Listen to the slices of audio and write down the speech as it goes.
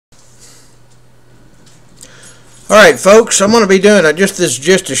Alright folks, I'm going to be doing just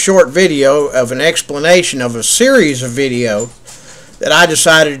a short video of an explanation of a series of video that I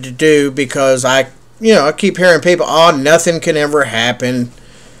decided to do because I keep hearing people, oh, nothing can ever happen.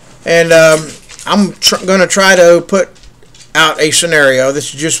 And I'm going to try to put out a scenario.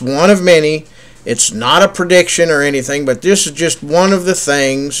 This is just one of many. It's not a prediction or anything, but this is just one of the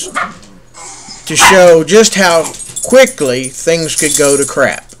things to show just how quickly things could go to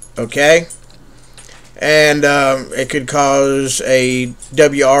crap, okay? And it could cause a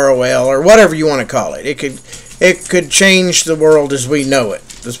WROL or whatever you want to call it. It could change the world as we know it.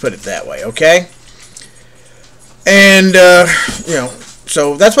 Let's put it that way, okay? And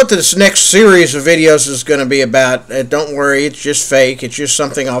so that's what this next series of videos is going to be about. Don't worry, it's just fake. It's just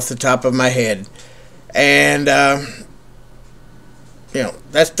something off the top of my head. And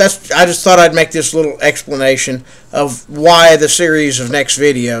that's I just thought I'd make this little explanation of why the series of next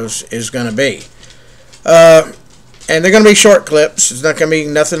videos is going to be. And they're going to be short clips. It's not going to be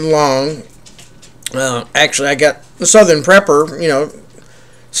nothing long. Actually, I got the Southern Prepper,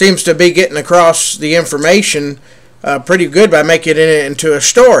 seems to be getting across the information pretty good by making it into a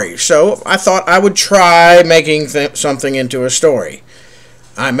story. So I thought I would try making something into a story.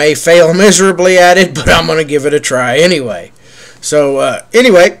 I may fail miserably at it, but I'm going to give it a try anyway. So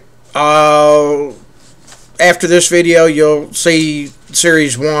anyway, after this video, you'll see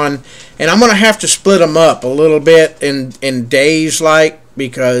Series 1, and I'm going to have to split them up a little bit in days,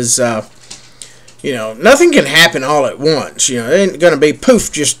 because nothing can happen all at once. It ain't going to be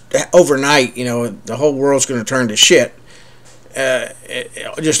poof just overnight. The whole world's going to turn to shit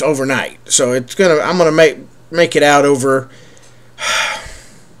just overnight. So I'm going to make it out over.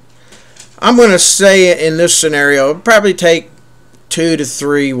 I'm going to say in this scenario, it'll probably take 2 to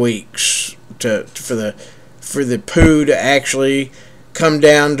 3 weeks for the poo to actually come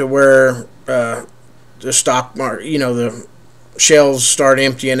down to where the stock market, the shelves start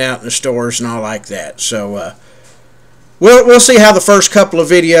emptying out in the stores and all like that. So we'll see how the first couple of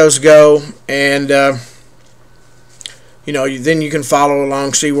videos go, and then you can follow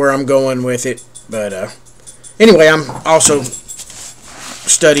along, see where I'm going with it. But anyway, I'm also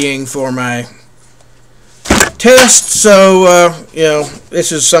studying for my test, so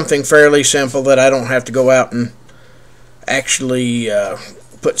this is something fairly simple that I don't have to go out and actually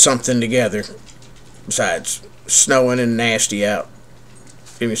put something together besides snowing and nasty out.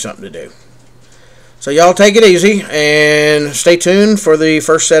 Give me something to do. So y'all take it easy and stay tuned for the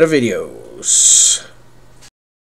first set of videos.